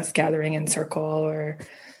look like us gathering in circle, or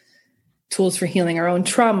tools for healing our own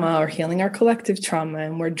trauma or healing our collective trauma.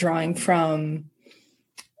 And we're drawing from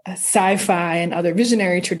sci-fi and other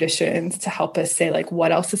visionary traditions to help us say, like,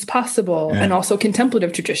 what else is possible? Yeah. And also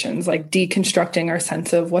contemplative traditions, like deconstructing our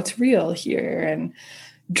sense of what's real here, and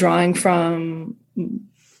drawing from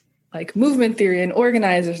like movement theory and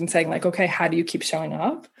organizers and saying, like, okay, how do you keep showing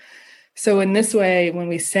up? So in this way, when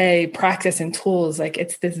we say practice and tools, like,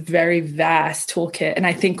 it's this very vast toolkit. And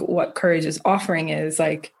I think what courage is offering is,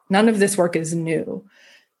 like, none of this work is new.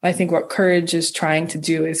 I think what courage is trying to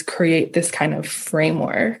do is create this kind of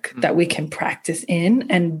framework that we can practice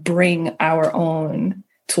in and bring our own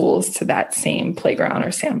tools to that same playground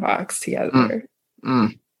or sandbox together. Yeah,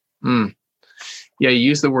 you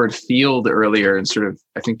used the word field earlier, and sort of,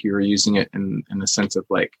 I think you were using it in the sense of,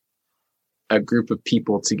 like, a group of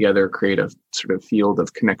people together create a sort of field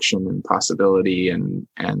of connection and possibility and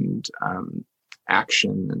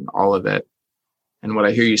action and all of it. And what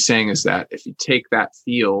I hear you saying is that if you take that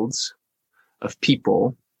field of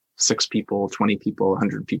people, 6 people, 20 people,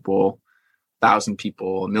 100 people, 1,000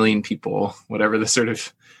 people, 1,000,000 people, whatever the sort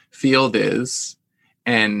of field is,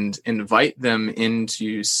 and invite them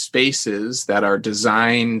into spaces that are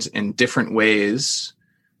designed in different ways,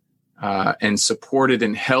 and supported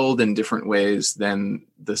and held in different ways than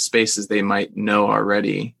the spaces they might know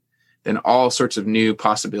already, then all sorts of new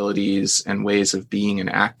possibilities and ways of being and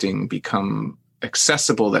acting become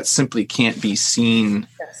accessible that simply can't be seen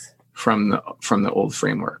from the old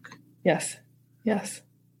framework. Yes.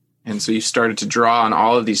 And so you started to draw on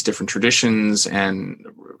all of these different traditions and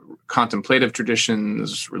contemplative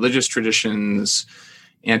traditions, religious traditions,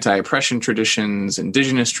 anti-oppression traditions,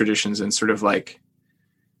 indigenous traditions, and sort of like,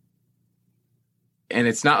 and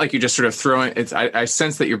it's not like you're just sort of throwing it's, I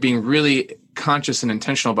sense that you're being really conscious and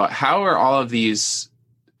intentional about how are all of these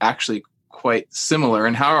actually quite similar,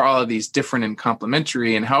 and how are all of these different and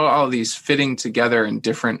complementary, and how are all of these fitting together in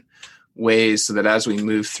different ways, so that as we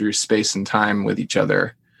move through space and time with each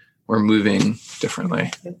other, we're moving differently.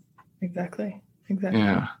 Exactly.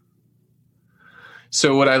 Yeah.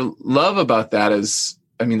 So what I love about that is,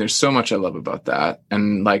 I mean, there's so much I love about that.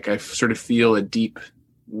 And like, I sort of feel a deep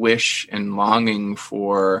wish and longing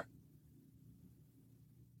for,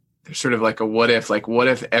 there's sort of like a what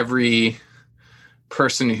if every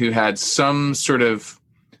person who had some sort of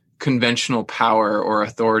conventional power or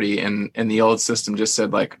authority in the old system just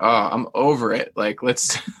said, like, oh, I'm over it. Like,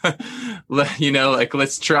 let's,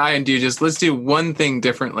 let's try and let's do one thing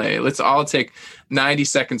differently. Let's all take 90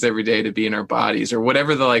 seconds every day to be in our bodies, or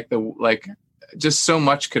whatever just so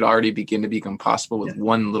much could already begin to become possible with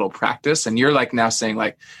one little practice. And you're like now saying,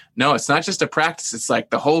 like, no, it's not just a practice. It's like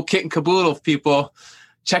the whole kit and caboodle of people.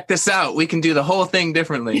 Check this out. We can do the whole thing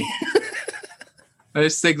differently. I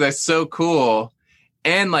just think that's so cool.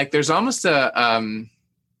 And like, there's almost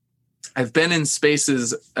I've been in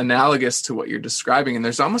spaces analogous to what you're describing, and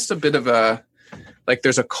there's almost a bit of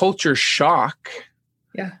there's a culture shock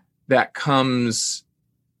that comes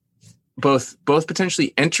both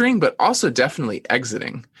potentially entering, but also definitely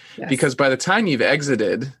exiting. Yes. Because by the time you've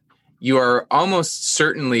exited, you are almost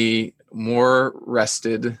certainly more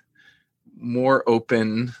rested, more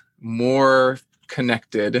open, more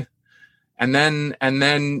connected. And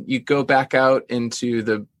then you go back out into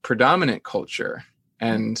the predominant culture.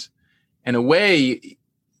 And in a way,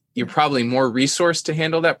 you're probably more resourced to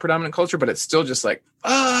handle that predominant culture, but it's still just like,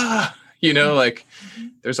 like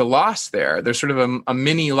there's a loss there. There's sort of a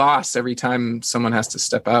mini loss every time someone has to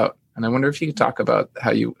step out. And I wonder if you could talk about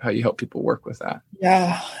how you help people work with that.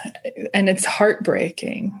 Yeah. And it's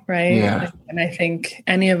heartbreaking, right? Yeah. And I think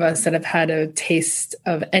any of us that have had a taste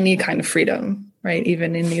of any kind of freedom, right?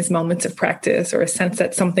 Even in these moments of practice, or a sense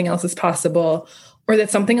that something else is possible, or that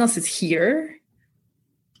something else is here.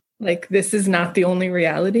 Like, this is not the only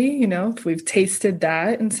reality, if we've tasted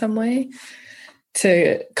that in some way,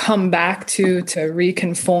 to come back to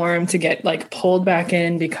reconform, to get like pulled back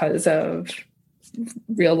in because of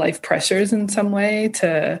real life pressures in some way,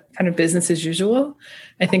 to kind of business as usual.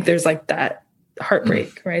 I think there's like that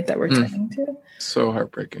heartbreak, right? That we're turning to. So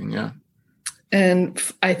heartbreaking. Yeah. And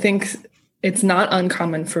I think it's not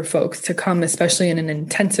uncommon for folks to come, especially in an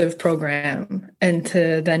intensive program, and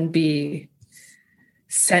to then be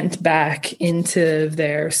sent back into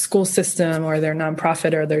their school system or their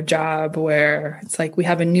nonprofit or their job, where it's like, we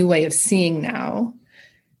have a new way of seeing now.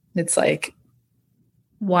 It's like,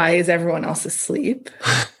 why is everyone else asleep?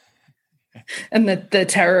 And the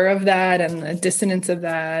terror of that, and the dissonance of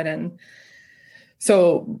that. And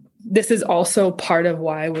so this is also part of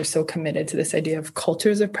why we're so committed to this idea of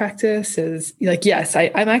cultures of practice. Is like, yes,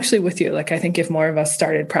 I'm actually with you. Like, I think if more of us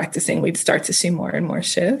started practicing, we'd start to see more and more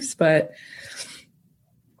shifts.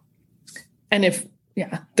 And if,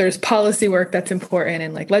 there's policy work that's important,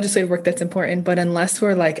 and like legislative work that's important, but unless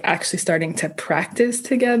we're like actually starting to practice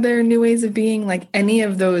together new ways of being, like any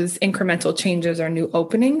of those incremental changes or new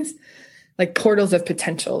openings, like portals of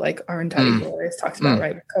potential, like Arundhati always talks about,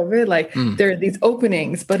 right? With COVID, like there are these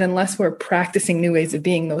openings, but unless we're practicing new ways of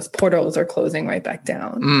being, those portals are closing right back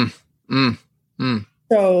down.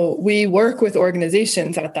 So we work with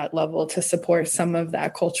organizations at that level to support some of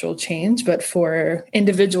that cultural change. But for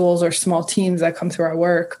individuals or small teams that come through our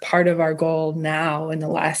work, part of our goal now in the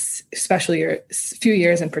last, especially few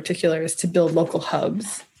years in particular, is to build local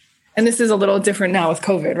hubs. And this is a little different now with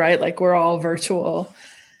COVID, right? Like, we're all virtual.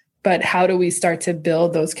 But how do we start to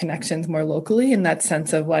build those connections more locally, in that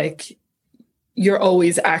sense of like, you're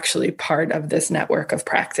always actually part of this network of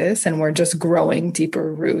practice, and we're just growing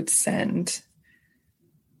deeper roots and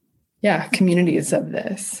communities of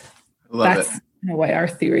this. That's in a way our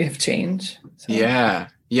theory of change. So. Yeah.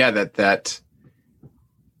 That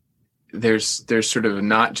there's sort of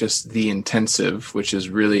not just the intensive, which is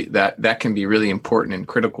really that can be really important and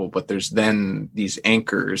critical, but there's then these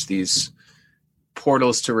anchors, these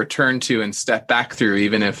portals to return to and step back through,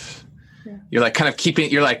 even if you're like kind of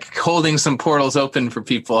you're like holding some portals open for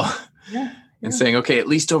people. And saying, okay, at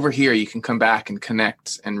least over here, you can come back and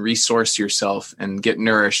connect and resource yourself and get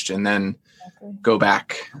nourished, and then go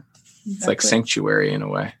back. It's like sanctuary in a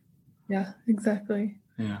way. Yeah, exactly.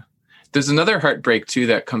 Yeah. There's another heartbreak too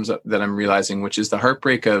that comes up that I'm realizing, which is the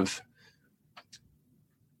heartbreak of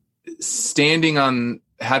standing on,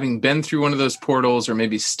 having been through one of those portals, or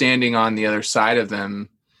maybe standing on the other side of them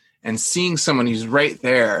and seeing someone who's right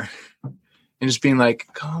there and just being like,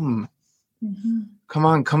 come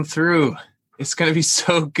on, come through. It's going to be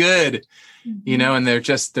so good, and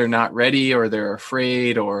they're not ready, or they're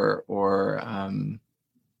afraid, or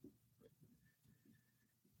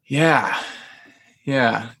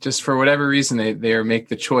just for whatever reason, they make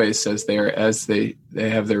the choice as they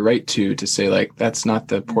have their right to say, like, that's not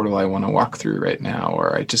the portal I want to walk through right now,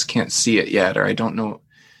 or I just can't see it yet, or I don't know.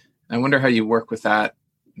 I wonder how you work with that.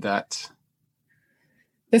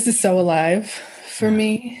 This is so alive for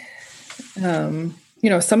me. Some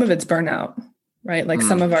of it's burnout, right? Like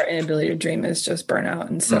some of our inability to dream is just burnout.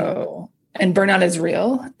 And so, and burnout is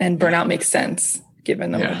real, and burnout makes sense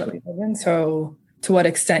given the world that we live in. So to what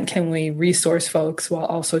extent can we resource folks while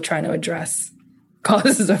also trying to address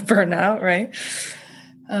causes of burnout, right?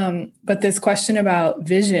 But this question about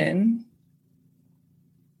vision,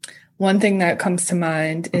 one thing that comes to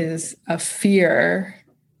mind is a fear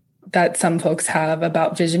that some folks have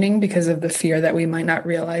about visioning, because of the fear that we might not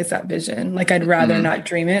realize that vision. Like, I'd rather not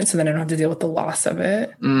dream it, so then I don't have to deal with the loss of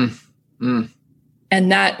it. And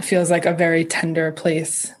that feels like a very tender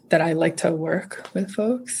place that I like to work with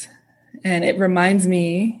folks. And it reminds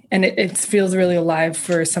me, and it feels really alive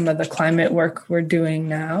for some of the climate work we're doing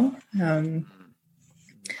now.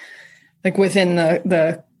 Like within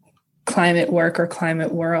the climate work or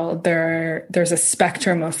climate world, there's a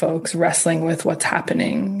spectrum of folks wrestling with what's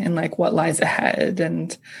happening and like what lies ahead.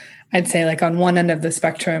 And I'd say, like, on one end of the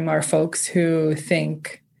spectrum are folks who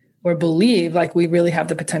think or believe like we really have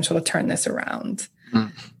the potential to turn this around.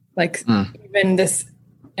 Like even this,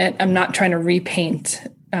 and I'm not trying to repaint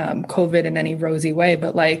COVID in any rosy way,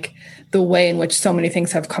 but like the way in which so many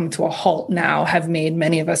things have come to a halt now have made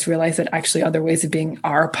many of us realize that actually other ways of being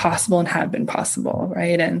are possible and have been possible,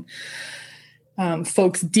 right? And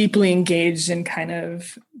folks deeply engaged in kind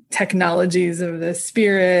of technologies of the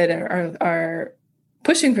spirit are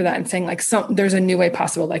pushing for that and saying like there's a new way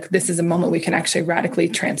possible. Like this is a moment we can actually radically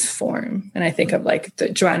transform. And I think of like the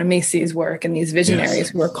Joanna Macy's work and these visionaries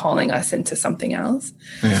who are calling us into something else.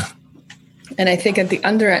 Yeah. And I think at the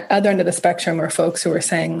other end of the spectrum are folks who are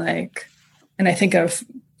saying like, and I think of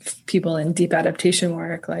people in deep adaptation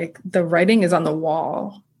work, like the writing is on the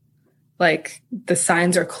wall. Like the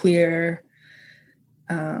signs are clear.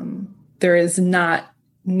 There is not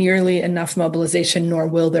nearly enough mobilization, nor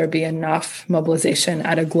will there be enough mobilization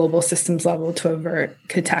at a global systems level to avert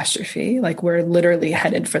catastrophe. Like we're literally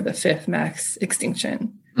headed for the 5th mass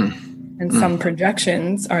extinction. And some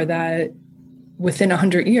projections are that within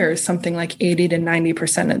 100 years, something like 80 to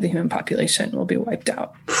 90% of the human population will be wiped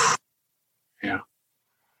out. Yeah.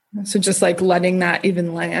 So just like letting that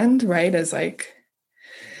even land, right, as like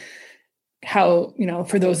how, you know,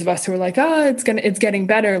 for those of us who are like, oh, it's getting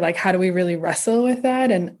better. Like, how do we really wrestle with that?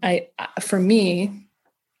 And for me,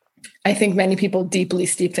 I think many people deeply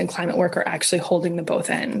steeped in climate work are actually holding the both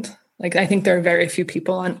end. Like, I think there are very few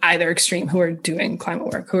people on either extreme who are doing climate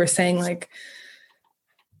work who are saying like,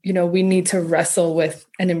 you know, we need to wrestle with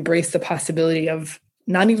and embrace the possibility of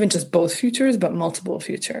not even just both futures, but multiple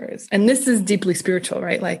futures. And this is deeply spiritual,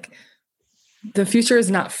 right? Like the future is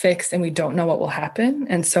not fixed and we don't know what will happen.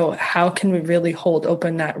 And so how can we really hold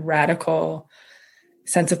open that radical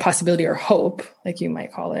sense of possibility or hope, like you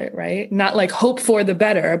might call it, right? Not like hope for the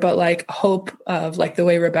better, but like hope of like the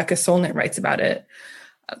way Rebecca Solnit writes about it,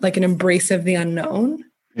 like an embrace of the unknown.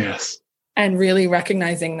 Yes. And really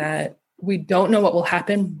recognizing that we don't know what will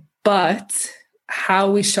happen, but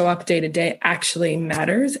how we show up day to day actually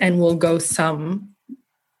matters and will go some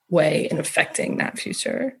way in affecting that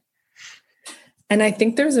future. And I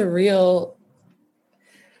think there's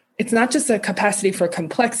it's not just a capacity for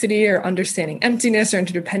complexity or understanding emptiness or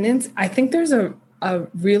interdependence. I think there's a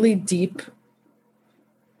really deep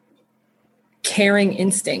caring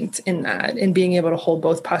instinct in that, in being able to hold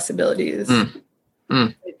both possibilities.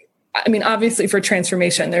 I mean, obviously for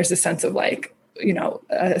transformation, there's a sense of like, you know,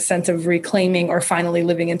 a sense of reclaiming or finally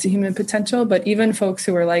living into human potential. But even folks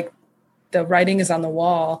who are like, the writing is on the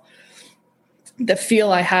wall, the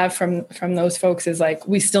feel I have from those folks is like,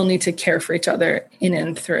 we still need to care for each other in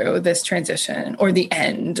and through this transition or the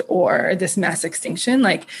end or this mass extinction.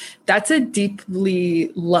 Like that's a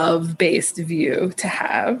deeply love-based view to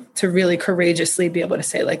have, to really courageously be able to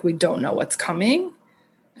say like, we don't know what's coming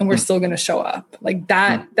and we're still going to show up. Like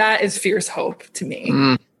that is fierce hope to me.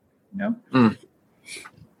 You know?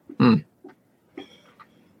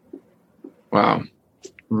 Wow. I'm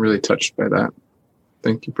really touched by that.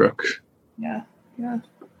 Thank you, Brooke. Yeah.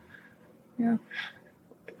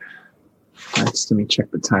 Just let me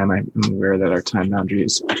check the time. I'm aware that our time boundary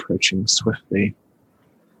is approaching swiftly.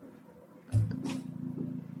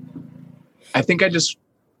 I think I just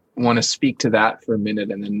want to speak to that for a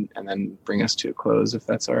minute and then bring us to a close, if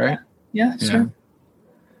that's all right. Yeah, sure.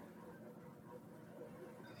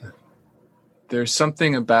 There's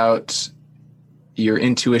something about your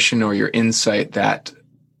intuition or your insight that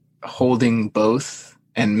holding both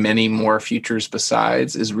and many more futures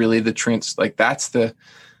besides is really that's the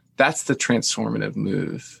transformative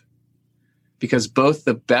move, because both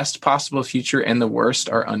the best possible future and the worst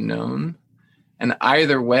are unknown. And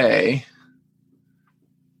either way,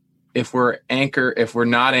 if we're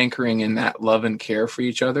not anchoring in that love and care for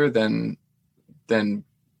each other, then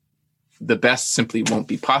the best simply won't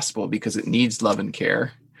be possible because it needs love and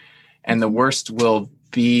care. And the worst will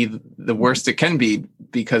be the worst it can be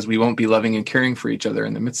because we won't be loving and caring for each other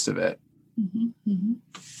in the midst of it.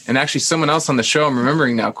 And actually someone else on the show, I'm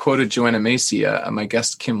remembering now, quoted Joanna Macy, my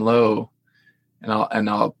guest Kim Lowe, and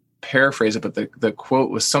I'll paraphrase it, but the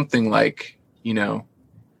quote was something like, you know,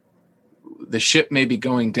 the ship may be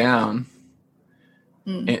going down,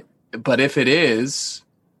 but if it is,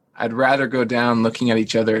 I'd rather go down looking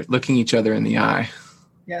each other in the eye.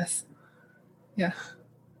 Yes. Yeah.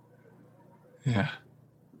 Yeah.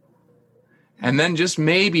 And then just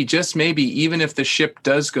maybe, even if the ship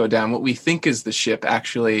does go down, what we think is the ship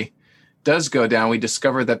actually does go down, we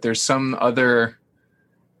discover that there's some other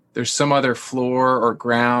floor or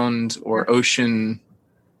ground or ocean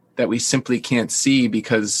that we simply can't see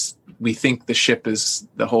because we think the ship is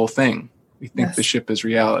the whole thing. We think the ship is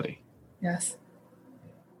reality. Yes.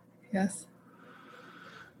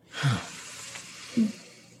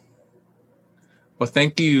 Well,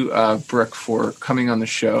 thank you, Brooke, for coming on the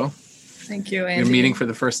show. Thank you, Andy. We're meeting for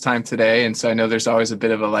the first time today, and so I know there's always a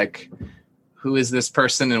bit of a who is this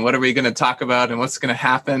person and what are we going to talk about and what's going to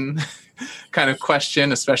happen kind of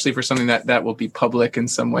question, especially for something that will be public in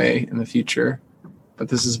some way in the future. But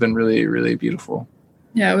this has been really, really beautiful.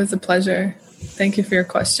 Yeah, it was a pleasure. Thank you for your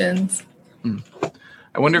questions.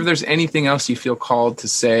 I wonder if there's anything else you feel called to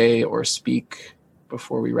say or speak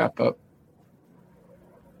before we wrap up.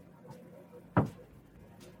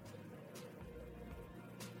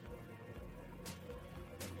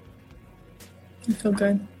 I feel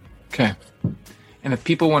good. Okay. And if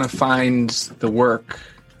people want to find the work,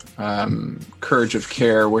 Courage of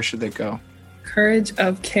Care, where should they go?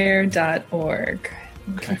 courageofcare.org.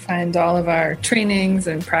 You can find all of our trainings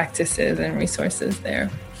and practices and resources there.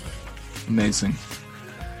 Amazing.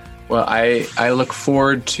 Well, I look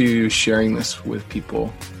forward to sharing this with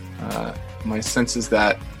people. My sense is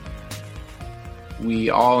that we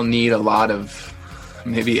all need a lot of,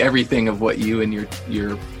 maybe everything of what you and your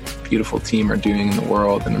beautiful team are doing in the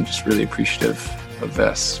world. And I'm just really appreciative of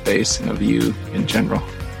this space and of you in general.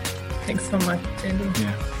 Thanks so much, Andy.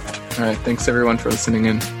 Yeah. All right. Thanks everyone for listening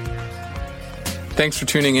in. Thanks for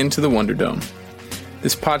tuning in to the Wonder Dome.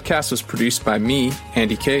 This podcast was produced by me,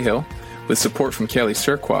 Andy Cahill, with support from Kelly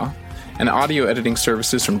Surqua and audio editing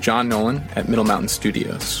services from John Nolan at Middle Mountain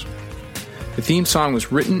Studios. The theme song was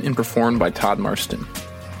written and performed by Todd Marston.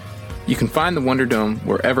 You can find the Wonder Dome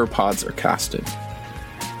wherever pods are casted.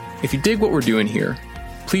 If you dig what we're doing here,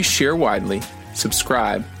 please share widely,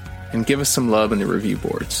 subscribe, and give us some love in the review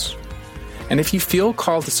boards. And if you feel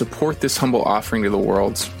called to support this humble offering to the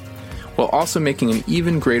world, while also making an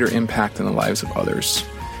even greater impact in the lives of others,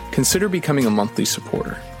 consider becoming a monthly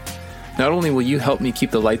supporter. Not only will you help me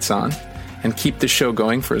keep the lights on and keep this show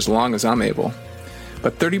going for as long as I'm able,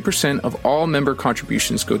 but 30% of all member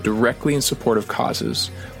contributions go directly in support of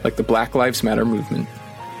causes like the Black Lives Matter movement,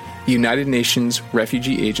 the United Nations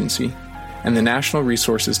Refugee Agency, and the National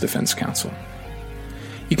Resources Defense Council.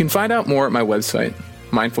 You can find out more at my website,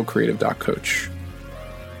 mindfulcreative.coach,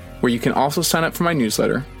 where you can also sign up for my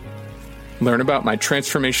newsletter, learn about my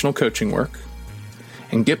transformational coaching work,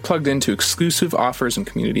 and get plugged into exclusive offers and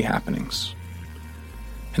community happenings.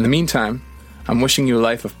 In the meantime, I'm wishing you a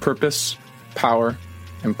life of purpose, power,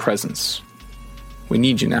 and presence. We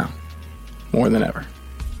need you now, more than ever.